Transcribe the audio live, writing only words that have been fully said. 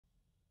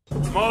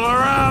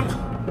Molaram,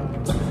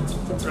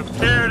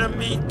 prepare to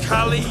meet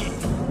Kali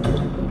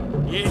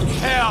in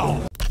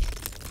hell.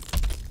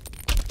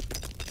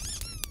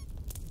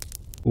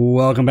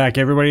 Welcome back,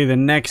 everybody. The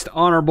next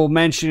honorable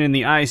mention in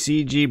the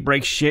ICG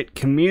Break Shit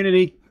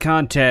Community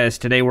Contest.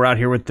 Today we're out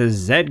here with the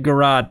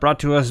Zedgurat, brought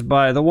to us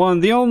by the one,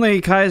 the only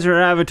Kaiser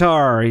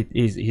Avatar.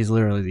 He's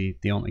literally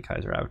the only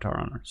Kaiser Avatar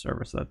on our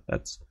server, so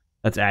that's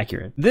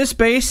accurate. This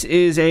base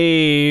is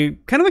a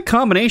kind of a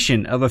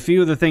combination of a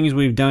few of the things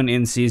we've done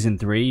in Season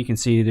 3. You can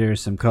see there's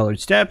some colored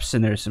steps,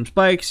 and there's some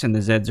spikes, and the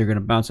Zeds are going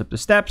to bounce up the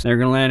steps. They're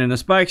going to land in the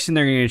spikes, and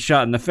they're going to get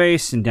shot in the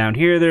face, and down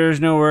here there's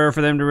nowhere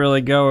for them to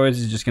really go.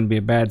 It's just going to be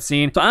a bad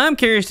scene. So I'm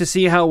curious to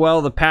see how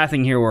well the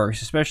pathing here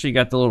works, especially you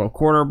got the little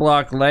quarter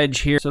block ledge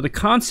here. So the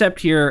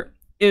concept here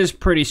is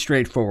pretty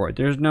straightforward.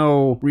 There's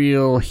no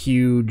real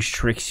huge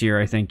tricks here,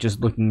 I think,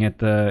 just looking at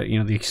the,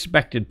 the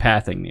expected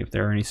pathing. If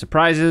there are any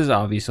surprises,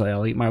 obviously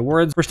I'll eat my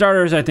words. For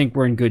starters, I think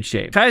we're in good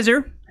shape.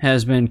 Kaiser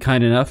has been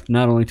kind enough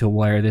not only to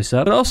wire this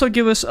up, but also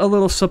give us a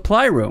little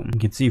supply room. You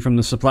can see from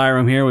the supply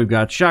room here, we've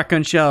got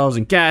shotgun shells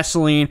and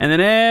gasoline, and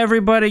then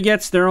everybody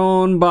gets their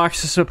own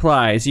box of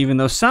supplies, even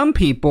though some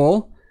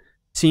people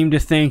seem to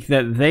think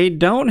that they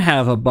don't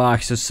have a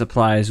box of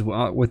supplies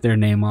with their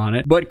name on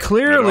it. But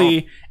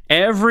clearly,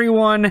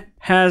 everyone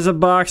has a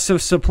box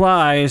of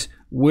supplies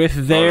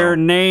with their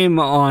name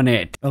on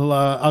it.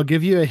 I'll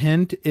give you a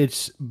hint.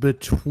 It's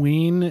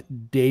between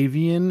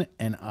Davian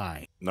and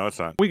I. No, it's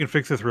not. We can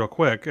fix this real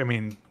quick. I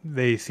mean,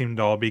 they seem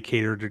to all be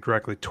catered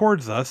directly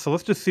towards us, so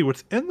let's just see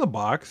what's in the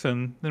box,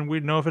 and then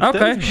we'd know if it's okay.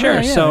 dead.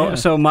 Sure. Yeah,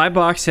 So my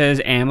box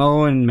has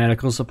ammo and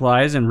medical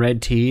supplies and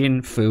red tea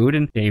and food,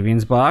 and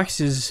Davian's box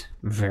is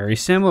very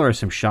similar.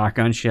 Some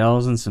shotgun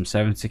shells and some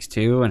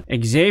 7.62,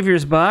 and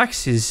Xavier's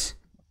box is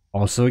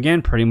also,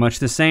 again, pretty much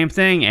the same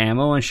thing.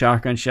 Ammo and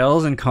shotgun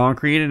shells and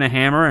concrete and a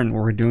hammer, and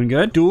we're doing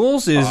good.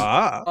 Duels is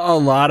a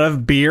lot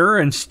of beer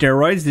and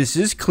steroids. This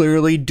is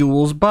clearly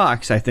Duel's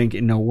box. I think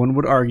no one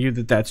would argue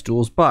that that's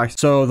Duel's box.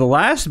 So the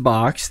last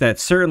box that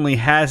certainly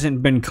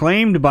hasn't been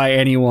claimed by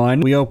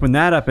anyone, we open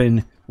that up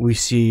and we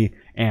see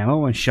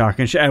ammo and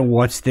shotgun shells. And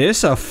what's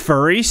this? A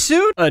furry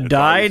suit? A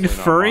dyed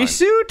furry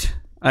suit?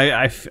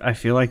 I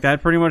feel like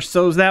that pretty much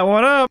sews that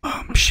one up.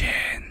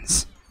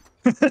 Options.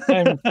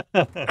 And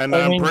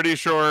I'm pretty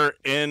sure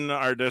in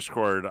our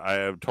Discord, I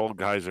have told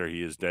Kaiser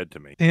he is dead to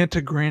me.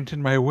 Santa granted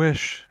my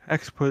wish.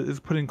 X is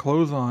putting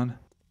clothes on.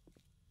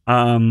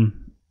 I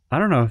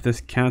don't know if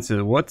this counts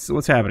as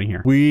what's happening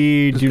here.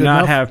 We do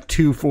not have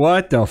two.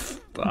 What the?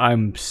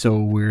 I'm so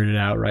weirded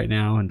out right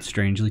now and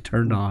strangely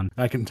turned on.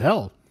 I can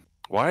tell.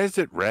 Why is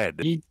it red?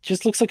 He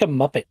just looks like a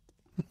Muppet.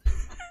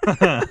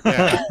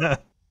 Yeah.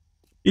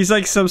 He's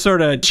like some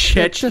sort of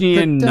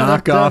Chechnyan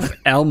knockoff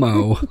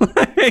Elmo.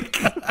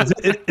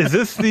 Is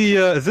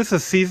this a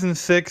season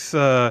 6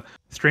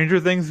 Stranger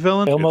Things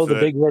villain? Elmo the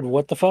big red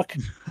what the fuck?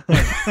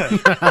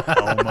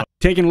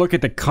 Taking a look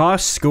at the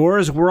cost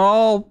scores, we're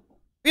all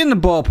in the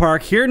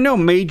ballpark here. No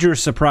major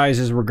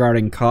surprises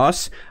regarding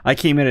costs. I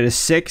came in at a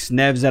 6,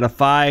 Nev's at a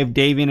 5,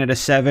 Davian at a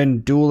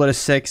 7, Duel at a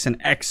 6,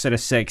 and X at a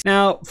 6.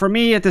 Now, for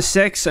me at the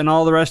 6 and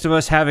all the rest of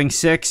us having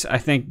 6, I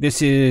think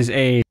this is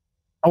a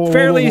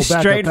fairly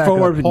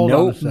straightforward.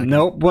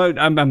 Nope. What?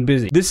 I'm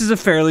busy. This is a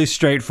fairly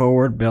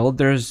straightforward build.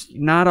 There's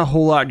not a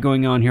whole lot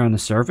going on here on the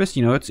surface.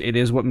 It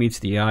is what meets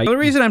the eye. The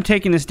reason I'm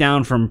taking this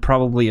down from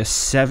probably a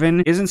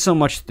 7 isn't so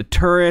much the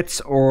turrets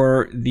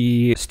or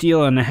the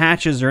steel and the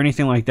hatches or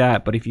anything like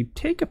that. But if you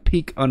take a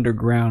peek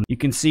underground, you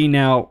can see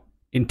now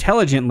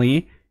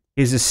intelligently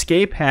his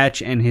escape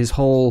hatch and his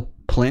whole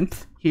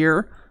plinth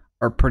here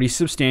are pretty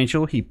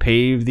substantial. He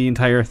paved the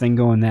entire thing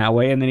going that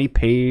way, and then he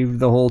paved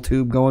the whole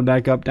tube going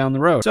back up down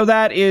the road. So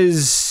that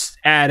is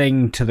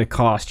adding to the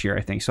cost here, I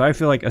think. So I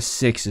feel like a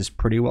 6 is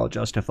pretty well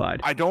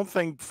justified. I don't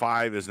think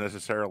 5 is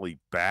necessarily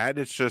bad.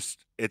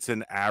 It's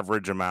an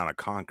average amount of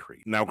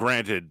concrete. Now,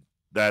 granted,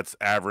 that's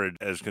average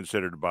as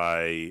considered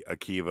by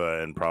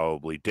Akiva and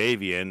probably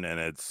Davian, and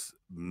it's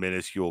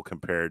minuscule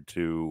compared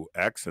to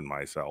X and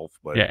myself.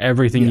 But yeah,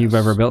 everything you've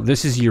ever built.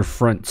 This is your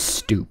front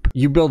stoop.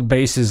 You build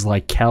bases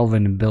like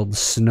Calvin and build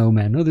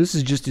snowmen. No, this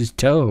is just his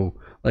toe.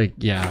 Like,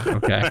 yeah,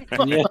 okay.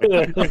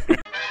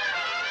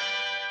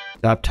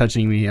 Stop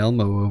touching me,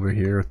 Elmo over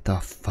here. What the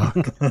fuck?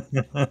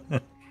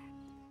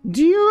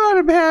 Do you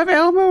want to have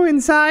Elmo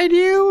inside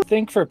you? I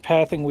think for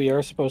pathing, we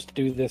are supposed to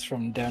do this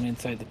from down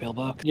inside the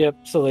pillbox.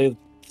 Yep, so they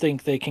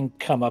think they can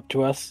come up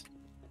to us.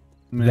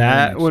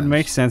 That would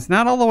make sense.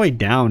 Not all the way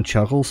down,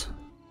 Chuckles.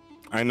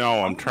 I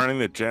know, I'm turning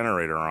the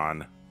generator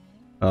on.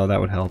 Oh, that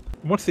would help.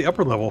 What's the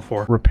upper level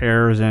for?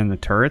 Repairs and the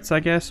turrets,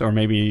 I guess? Or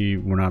maybe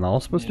we're not all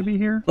supposed to be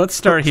here? Let's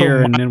start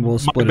here and then we'll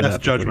split it up.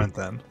 Best judgment,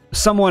 then.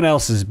 Someone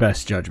else's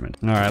best judgment.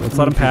 All right, let's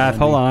let him path.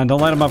 Hold on,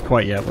 don't let him up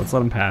quite yet. Let's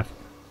let him path.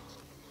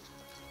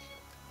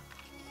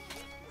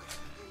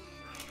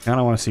 Kind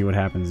of want to see what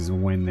happens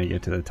when they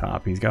get to the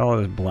top. He's got all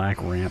this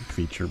black ramp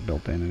feature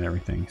built in and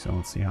everything, so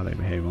let's see how they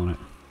behave on it.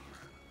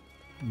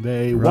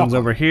 They runs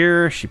over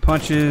here, she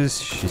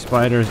punches, she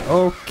spiders.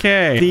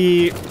 Okay.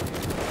 The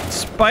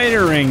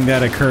spidering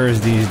that occurs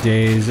these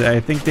days,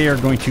 I think they are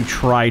going to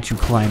try to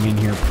climb in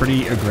here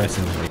pretty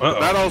aggressively.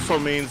 That also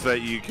means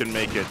that you can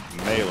make it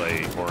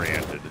melee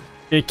oriented.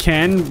 It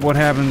can. What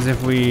happens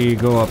if we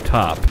go up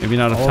top? Maybe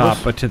not up top,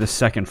 but to the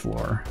second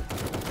floor.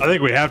 I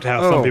think we have to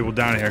have some people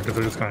down here because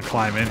they're just going to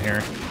climb in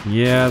here.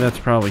 Yeah, that's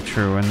probably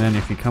true. And then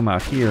if you come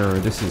out here,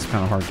 this is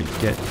kind of hard to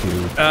get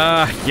to.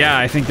 Yeah,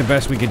 I think the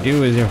best we could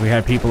do is if we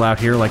had people out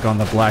here like on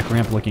the black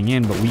ramp looking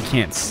in, but we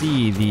can't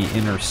see the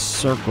inner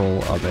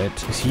circle of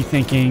it. Is he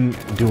thinking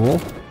duel?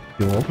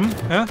 Duel.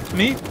 Yeah,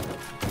 me?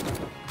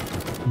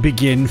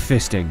 Begin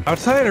fisting.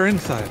 Outside or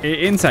inside?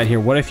 Inside here.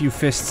 What if you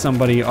fist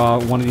somebody,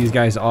 one of these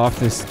guys off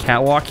this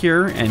catwalk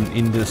here and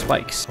into the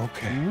spikes?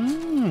 Okay.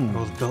 I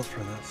was built for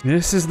this.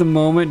 This is the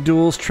moment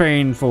duels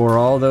trained for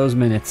all those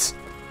minutes.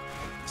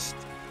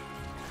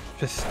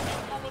 Fist.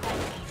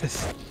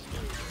 Fist.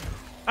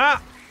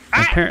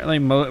 Apparently,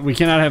 we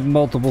cannot have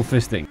multiple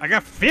fisting. I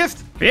got fist.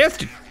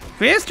 Fisted.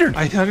 Fisted.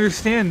 I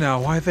understand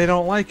now why they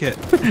don't like it.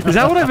 Is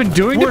that what I've been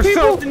doing to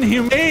people? We're so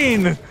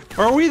inhumane.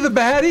 Are we the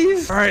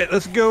baddies? All right,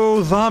 let's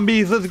go,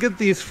 zombies. Let's get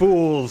these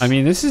fools. I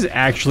mean, this is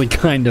actually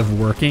kind of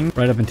working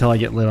right up until I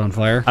get lit on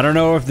fire. I don't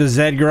know if the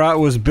Zedgurat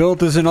was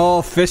built as an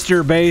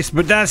all-fister base,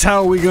 but that's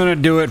how we're gonna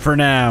do it for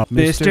now.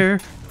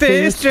 Fister.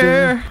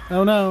 Fister.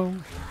 Oh no.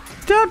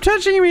 Stop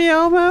touching me,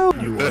 Elmo.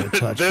 You want to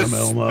touch from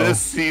Elmo. This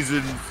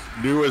season's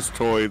newest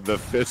toy, the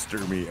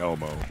Fister Me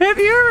Elmo. Have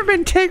you ever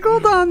been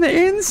tickled on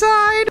the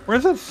inside?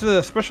 Where's that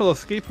special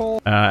escape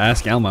hole?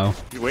 Ask Elmo.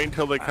 You wait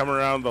until they come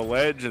around the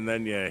ledge and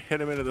then you hit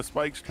them into the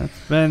spikes. That's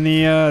been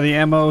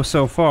the MO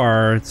so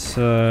far. It's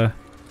not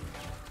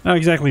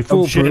exactly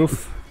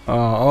foolproof.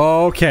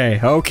 Okay.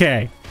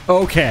 Yeah,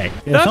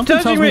 Stop something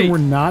tells touching me me. we're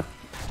not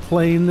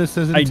playing this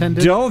as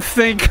intended. I don't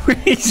think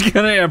he's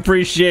gonna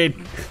appreciate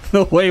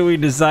the way we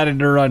decided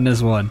to run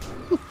this one.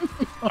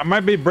 I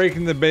might be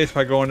breaking the base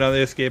by going down the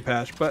escape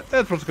hatch, but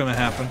that's what's going to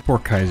happen. Poor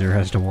Kaiser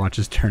has to watch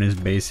us turn his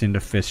base into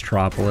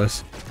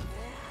Fistropolis.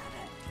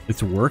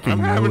 It's working, I'm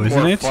though, having isn't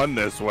more it? fun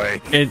this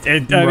way. I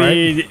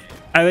mean,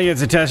 I think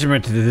it's a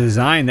testament to the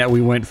design that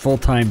we went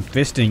full-time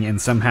fisting and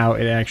somehow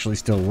it actually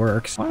still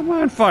works. Why am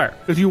I on fire?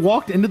 Because you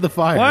walked into the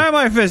fire. Why am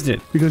I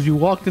fisted? Because you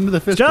walked into the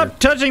fister. Stop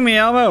touching me,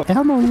 Elmo!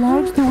 Elmo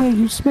loves the way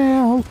you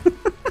smell.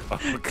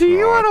 Do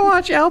you want to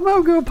watch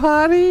Elmo go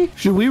potty?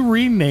 Should we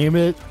rename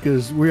it?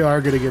 Because we are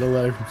going to get a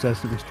letter from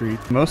Sesame Street.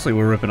 Mostly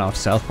we're ripping off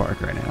South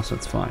Park right now, so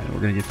it's fine.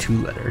 We're gonna get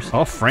 2 letters.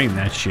 I'll frame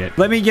that shit.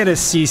 Let me get a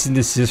cease and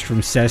desist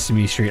from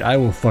Sesame Street. I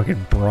will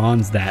fucking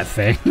bronze that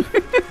thing.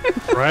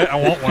 Right?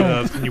 I want one of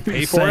those. Can you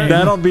pay for it?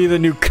 That'll be the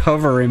new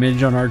cover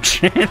image on our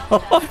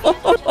channel.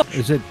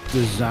 Is it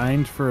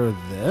designed for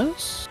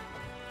this?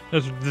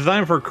 It's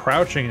designed for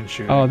crouching and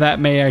shooting. Oh, that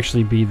may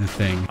actually be the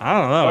thing.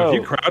 I don't know. If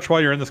you Oh. crouch while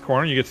you're in this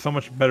corner, you get so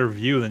much better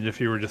view than if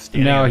you were just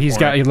standing No, in the he's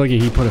corner. got. Look,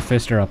 he put a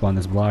fister up on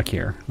this block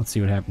here. Let's see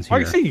what happens Well,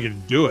 I here. can see you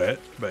can do it,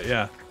 but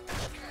yeah.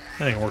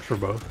 I think it works for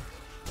both.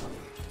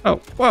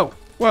 Oh,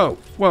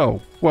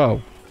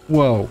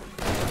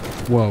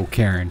 whoa,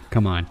 Karen,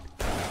 come on.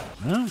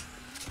 Oh,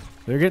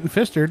 they're getting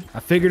fistered. I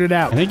figured it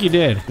out. I think you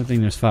did. Good thing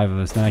there's 5 of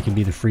us. Then I can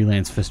be the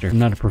freelance fister. I'm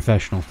not a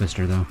professional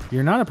fister though.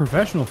 You're not a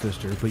professional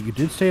fister, but you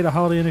did stay at a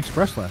Holiday Inn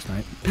Express last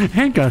night.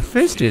 And got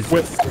fisted.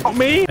 Without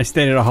me? I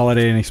stayed at a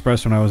Holiday Inn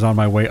Express when I was on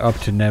my way up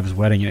to Nev's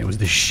wedding, and it was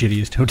the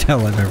shittiest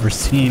hotel I've ever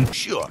seen.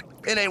 Sure,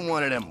 it ain't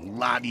one of them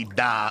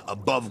la-di-da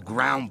above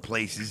ground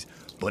places,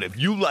 but if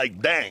you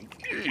like dank,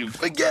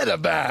 forget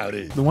about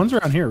it. The ones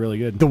around here are really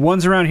good. The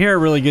ones around here are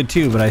really good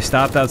too, but I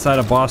stopped outside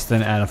of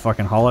Boston at a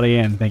fucking Holiday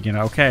Inn thinking,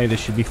 okay, this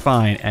should be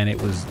fine, and it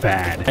was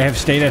bad. I have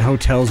stayed at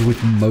hotels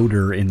with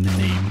motor in the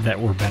name that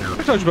were better.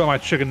 I told you about my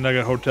chicken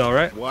nugget hotel,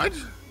 right? What?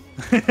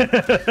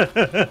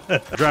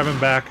 Driving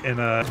back in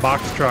a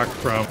box truck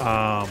from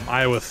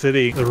Iowa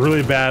City. It was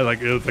really bad,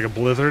 like it was like a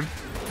blizzard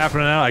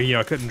happening out.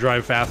 I couldn't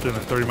drive faster than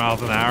 30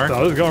 miles an hour. So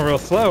I was going real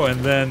slow, and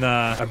then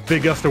a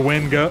big gust of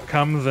wind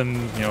comes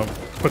and,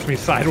 puts me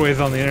sideways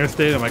on the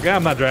interstate. I'm like,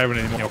 I'm not driving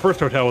anymore. First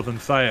hotel was in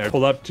sight. I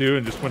pulled up to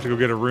and just went to go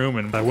get a room,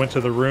 and I went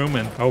to the room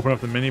and I opened up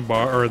the mini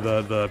bar, or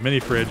the mini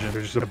fridge, and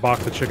there's just a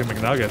box of chicken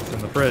McNuggets in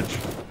the fridge.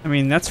 I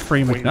mean, that's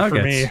free Waiting for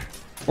McNuggets. me.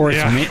 Or it's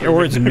Yeah.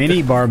 or it's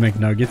mini bar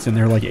McNuggets, and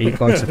they're like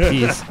 $8 a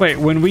piece. Wait,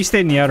 when we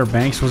stayed in the Outer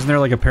Banks, wasn't there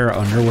like a pair of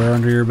underwear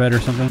under your bed or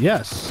something?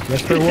 Yes,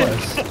 there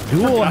was.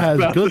 Duel has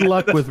good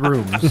luck with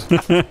rooms.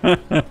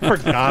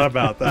 Forgot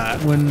about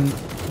that. When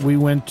we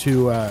went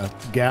to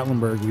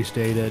Gatlinburg, we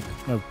stayed at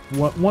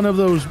one of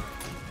those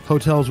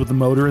hotels with the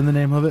motor in the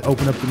name of it.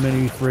 Opened up the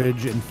mini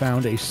fridge and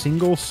found a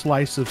single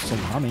slice of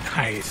salami.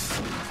 Nice.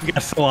 You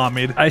got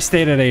salami'd. I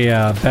stayed at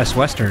a Best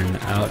Western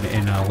out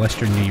in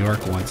Western New York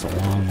once a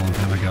long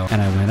time ago,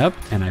 and I went up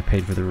and I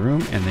paid for the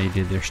room, and they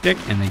did their shtick,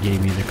 and they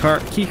gave me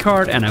the key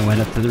card, and I went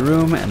up to the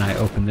room and I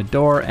opened the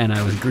door, and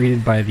I was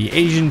greeted by the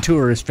Asian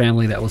tourist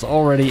family that was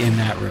already in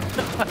that room.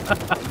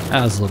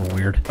 That was a little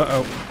weird.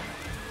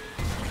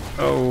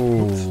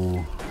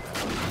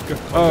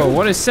 Oh,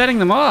 what is setting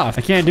them off?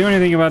 I can't do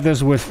anything about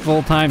this with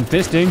full-time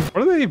fisting.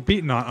 What are they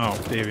beating on? Oh,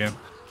 Davian.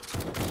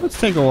 Let's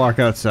take a walk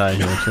outside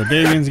here. So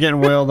Davian's getting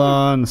wailed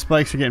on. The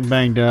spikes are getting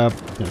banged up.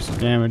 There's some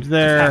damage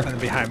there. Happening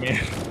behind me.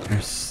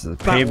 The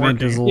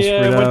pavement is a little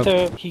Yeah,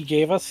 screwed up. he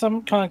gave us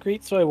some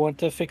concrete, so I went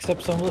to fix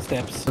up some of the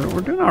steps. So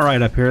we're doing all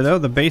right up here, though.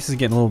 The base is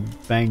getting a little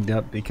banged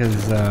up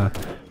because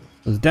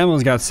those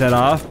demos got set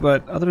off.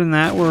 But other than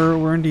that,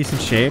 we're in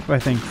decent shape. I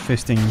think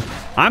fisting.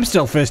 I'm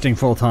still fisting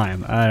full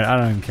time. I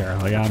don't even care.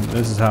 Like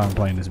this is how I'm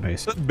playing this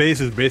base. This base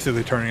is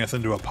basically turning us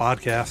into a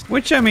podcast.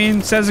 Which, I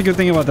mean, says a good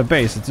thing about the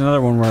base. It's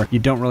another one where you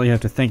don't really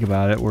have to think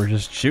about it. We're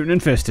just shooting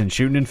and fisting,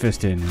 shooting and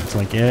fisting. It's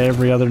like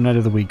every other night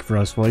of the week for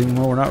us, well, even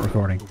though we're not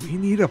recording. We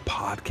need a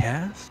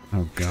podcast?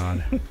 Oh,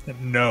 God.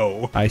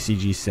 No.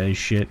 ICG says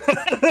shit.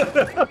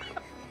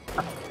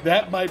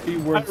 That might be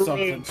worth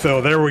something. So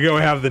there we go,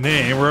 we have the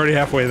name. We're already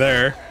halfway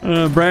there.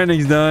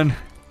 Branding's done.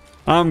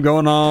 I'm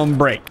going on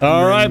break.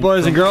 All right,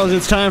 boys and girls,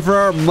 it's time for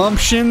our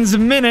Mumptions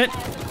Minute.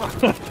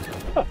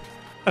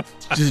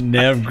 Just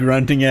Nev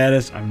grunting at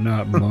us. I'm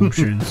not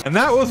Mumptions. And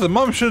that was the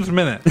Mumptions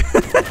Minute.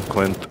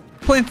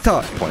 Plinth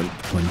talk.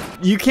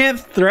 Plinth. You can't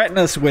threaten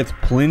us with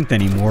Plinth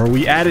anymore.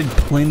 We added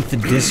Plinth to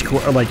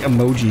Discord, or like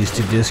emojis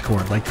to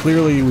Discord. Like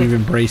clearly we've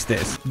embraced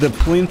this. The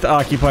Plinth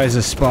occupies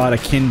a spot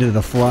akin to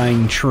the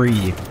flying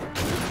tree.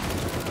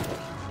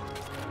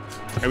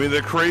 I mean,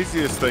 the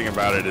craziest thing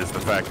about it is the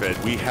fact that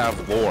we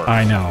have lore.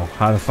 I know.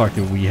 How the fuck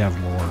do we have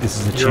lore? This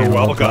is a You're channel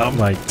welcome. about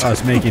like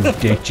us making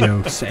dick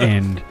jokes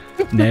and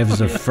Nev's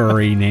a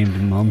furry named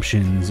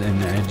Mumptions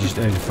and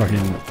I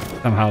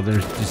fucking somehow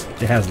there's just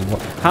it has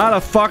lore. How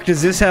the fuck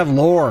does this have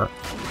lore?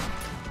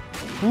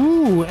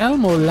 Ooh,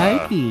 Elmo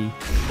likey.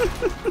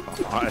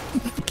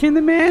 Can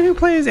the man who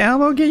plays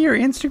Elmo get your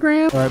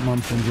Instagram? All right,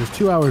 Mumpkins, there's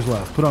 2 hours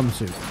left. Put on the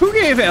suit. Who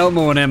gave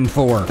Elmo an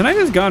M4? Tonight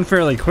has gone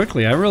fairly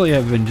quickly. I really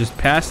have been just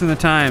passing the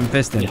time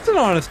fisting. It's an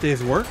honest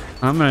day's work.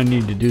 I'm gonna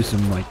need to do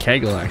some like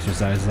Kegel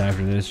exercises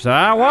after this.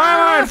 Why am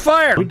I on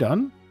fire? Are we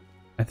done?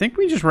 I think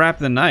we just wrapped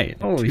the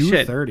night. Holy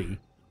shit. 2:30.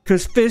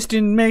 Cause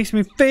fisting makes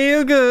me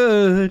feel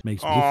good.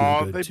 Makes me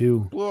feel good, they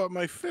too. blew up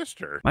my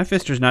fister. My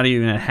fister's not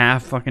even at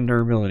half fucking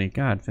durability.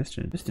 God,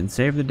 Fiston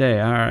saved the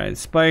day. Alright,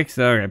 spikes.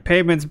 Alright,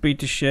 pavements beat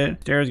to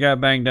shit. Stairs got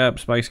banged up.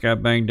 Spikes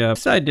got banged up.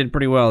 This side did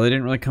pretty well. They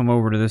didn't really come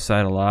over to this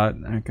side a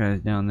lot. That guy's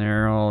down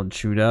there all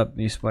chewed up.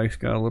 These spikes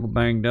got a little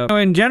banged up. So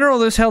in general,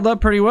 this held up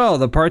pretty well.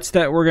 The parts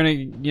that we're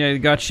gonna,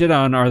 got shit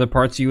on are the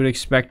parts you would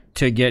expect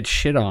to get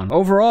shit on.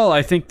 Overall,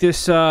 I think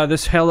this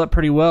held up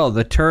pretty well.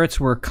 The turrets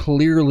were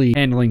clearly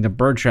handling the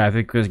bird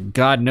traffic because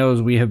God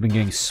knows we have been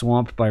getting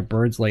swamped by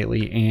birds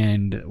lately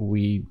and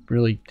we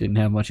really didn't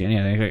have much in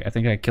it. I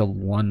think I killed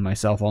one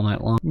myself all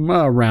night long.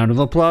 A round of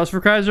applause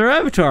for Kaiser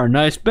Avatar.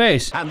 Nice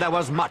base. And there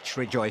was much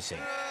rejoicing.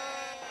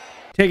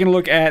 Taking a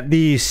look at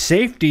the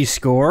safety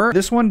score,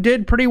 this one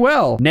did pretty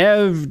well.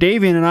 Nev,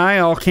 Davian, and I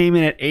all came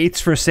in at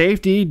 8s for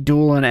safety.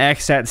 Duel and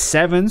X at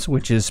 7s,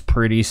 which is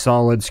pretty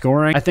solid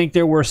scoring. I think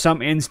there were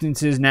some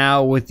instances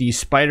now with the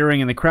spidering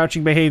and the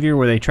crouching behavior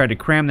where they tried to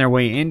cram their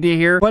way into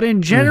here. But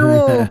in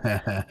general,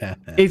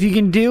 if you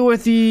can deal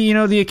with the,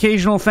 the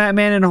occasional fat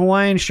man in a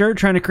Hawaiian shirt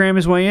trying to cram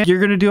his way in,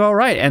 you're gonna do all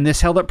right. And this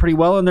held up pretty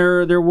well, and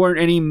there weren't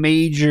any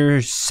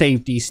major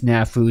safety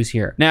snafus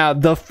here. Now,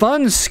 the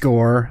fun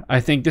score, I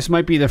think this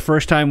might be the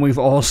first time we've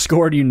all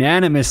scored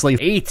unanimously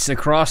 8s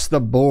across the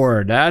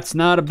board. That's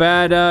not a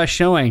bad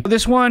showing.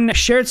 This one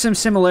shared some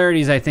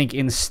similarities, I think,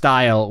 in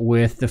style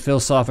with the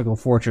Philosophical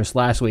Fortress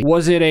last week.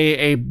 Was it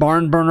a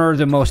barn burner,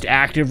 the most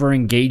active or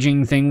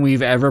engaging thing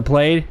we've ever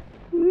played?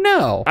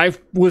 No. I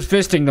was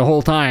fisting the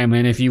whole time,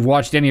 and if you've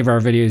watched any of our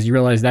videos, you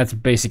realize that's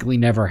basically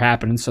never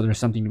happened, so there's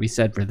something to be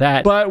said for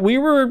that. But we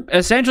were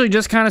essentially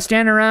just kind of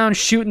standing around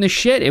shooting the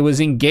shit. It was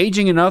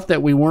engaging enough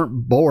that we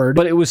weren't bored,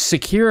 but it was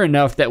secure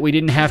enough that we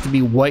didn't have to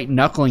be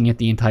white-knuckling it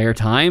the entire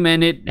time,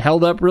 and it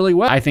held up really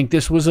well. I think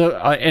this was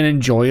an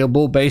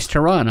enjoyable base to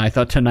run. I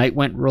thought tonight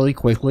went really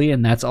quickly,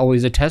 and that's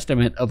always a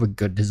testament of a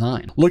good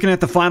design. Looking at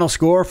the final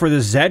score for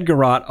the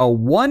Zedgurat, a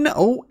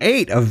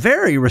 108, a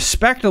very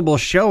respectable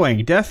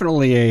showing.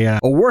 Definitely a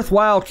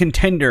worthwhile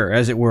contender,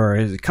 as it were,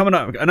 is coming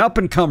up, an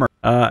up-and-comer.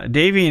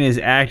 Davian is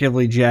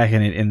actively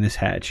jacking it in this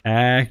hatch.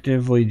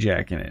 Actively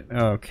jacking it.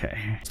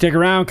 Okay. Stick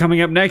around.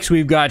 Coming up next,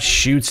 we've got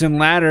Shoots and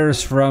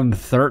Ladders from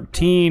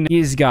 13.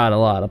 He's got a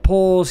lot of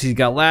pulls. He's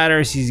got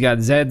ladders. He's got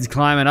Zeds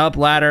climbing up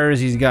ladders.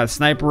 He's got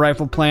sniper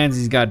rifle plans.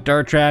 He's got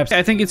dart traps.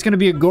 I think it's going to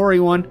be a gory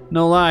one.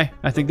 No lie.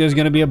 I think there's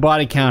going to be a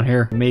body count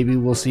here. Maybe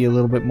we'll see a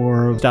little bit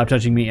more of Stop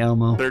Touching Me,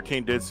 Elmo.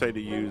 13 did say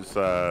to use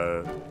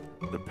the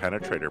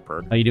penetrator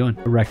perk. How you doing?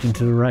 Erecting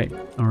to the right.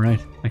 All right.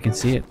 I can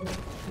see it.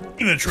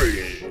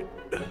 Penetrated.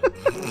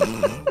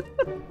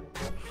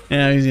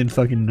 Yeah, he's in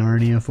fucking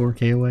Narnia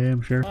 4K away,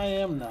 I'm sure. I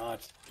am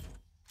not.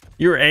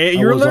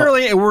 You're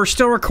literally, we're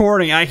still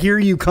recording. I hear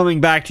you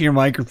coming back to your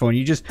microphone.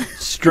 You just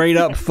straight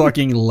up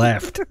fucking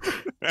left.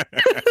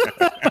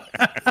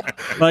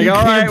 Like,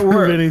 all right,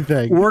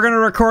 we're gonna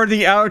record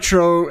the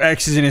outro.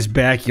 X is in his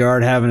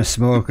backyard having a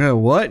smoke. Oh,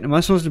 what? Am I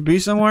supposed to be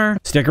somewhere?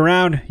 Stick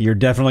around. You're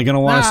definitely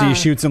gonna want to see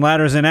Shoots and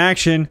Ladders in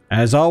action.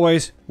 As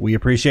always, we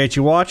appreciate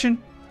you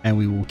watching, and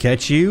we will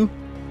catch you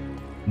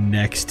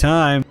next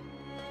time.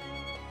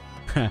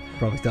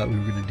 Probably thought we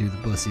were gonna do the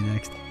bussy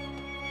next.